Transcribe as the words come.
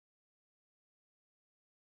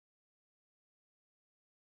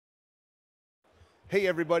Hey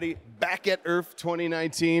everybody, back at ERRF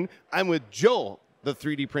 2019. I'm with Joel, the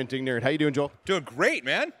 3D printing nerd. How you doing, Joel? Doing great,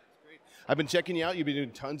 man. I've been checking you out. You've been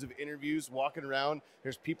doing tons of interviews, walking around.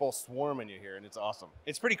 There's people swarming you here, and it's awesome.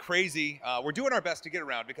 It's pretty crazy. We're doing our best to get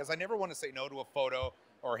around because I never want to say no to a photo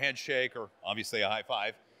or a handshake or obviously a high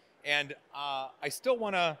five. And I still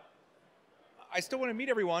want to meet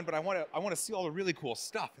everyone, but I want to see all the really cool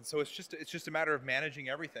stuff. And so it's just a matter of managing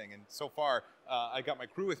everything. And so far, I got my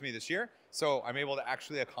crew with me this year, so I'm able to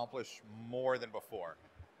actually accomplish more than before.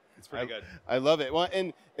 It's pretty good. I love it. Well,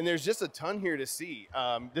 and there's just a ton here to see.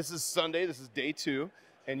 This is Sunday. This is day 2,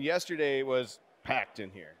 and yesterday was packed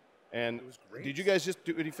in here. And it was great. Did you guys just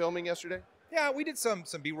do any filming yesterday? Yeah, we did some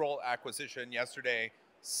B-roll acquisition yesterday.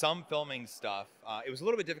 Some filming stuff. It was a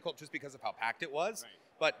little bit difficult just because of how packed it was. Right.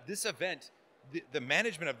 But this event, the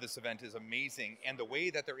management of this event is amazing, and the way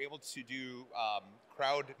that they're able to do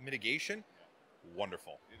crowd mitigation,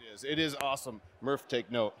 wonderful. It is. It is awesome. Murph, take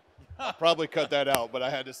note. I'll probably cut that out, but I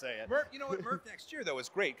had to say it. Murph, you know what? Murph next year, though, is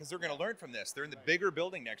great because they're going to learn from this. They're in the bigger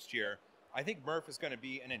building next year. I think Murph is going to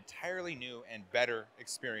be an entirely new and better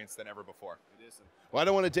experience than ever before. It is. Well, I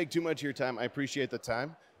don't want to take too much of your time. I appreciate the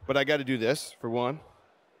time, but I got to do this for one.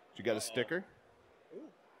 You got a sticker?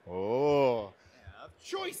 Ooh. Oh. Have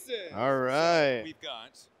choices. All right. So we've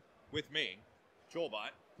got, with me,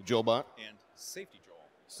 Joelbot Joelbot. and Safety Joel.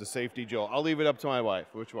 It's the Safety Joel. I'll leave it up to my wife.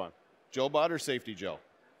 Which one? Joelbot or Safety Joel?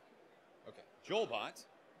 Okay, Joelbot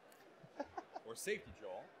or Safety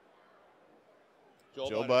Joel.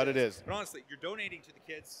 Joelbot it is. But honestly, you're donating to the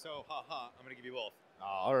kids, so I'm going to give you both.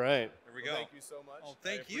 All right. There we go. Thank you so much. Oh,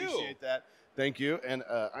 thank I you. appreciate that. Thank you. And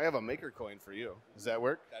I have a maker coin for you. Does that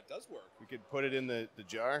work? That does work. We could put it in the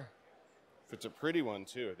jar. If it's a pretty one,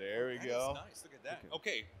 too. There we go. That's nice. Look at that.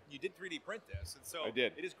 Okay, you did 3D print this, and so I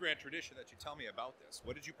did. It is grand tradition that you tell me about this.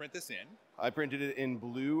 What did you print this in? I printed it in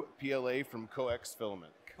blue PLA from Coex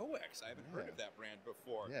filament. Coex. I haven't heard of that brand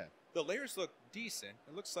before. Yeah. The layers look decent.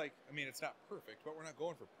 It looks like, I mean, it's not perfect, but we're not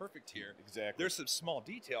going for perfect here. Exactly. There's some small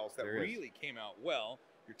details that really came out well.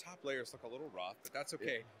 Your top layers look a little rough, but that's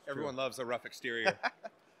okay. Yeah, Everyone loves a rough exterior.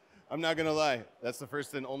 I'm not going to lie. That's the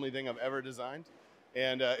first and only thing I've ever designed.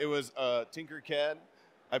 And it was Tinkercad.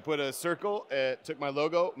 I put a circle, took my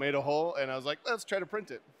logo, made a hole, and I was like, let's try to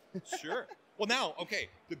print it. Sure. Well, now, okay,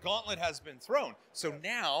 the gauntlet has been thrown. So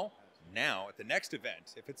now at the next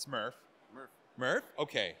event, if it's Murph,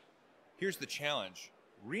 okay, here's the challenge.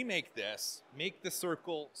 Remake this, make the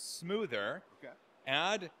circle smoother,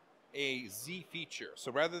 add a Z feature.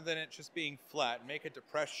 So rather than it just being flat, make a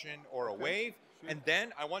depression or a wave. Sure. And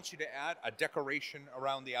then I want you to add a decoration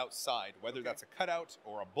around the outside, whether that's a cutout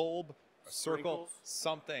or a bulb, a circle,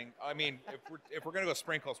 something. I mean, if we're going to go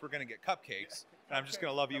sprinkles, we're going to get cupcakes. And I'm just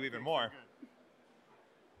going to love you even more.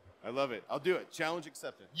 I love it. I'll do it. Challenge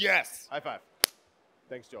accepted. Yes. High five.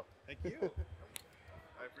 Thanks, Joe. Thank you.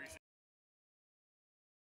 I appreciate it.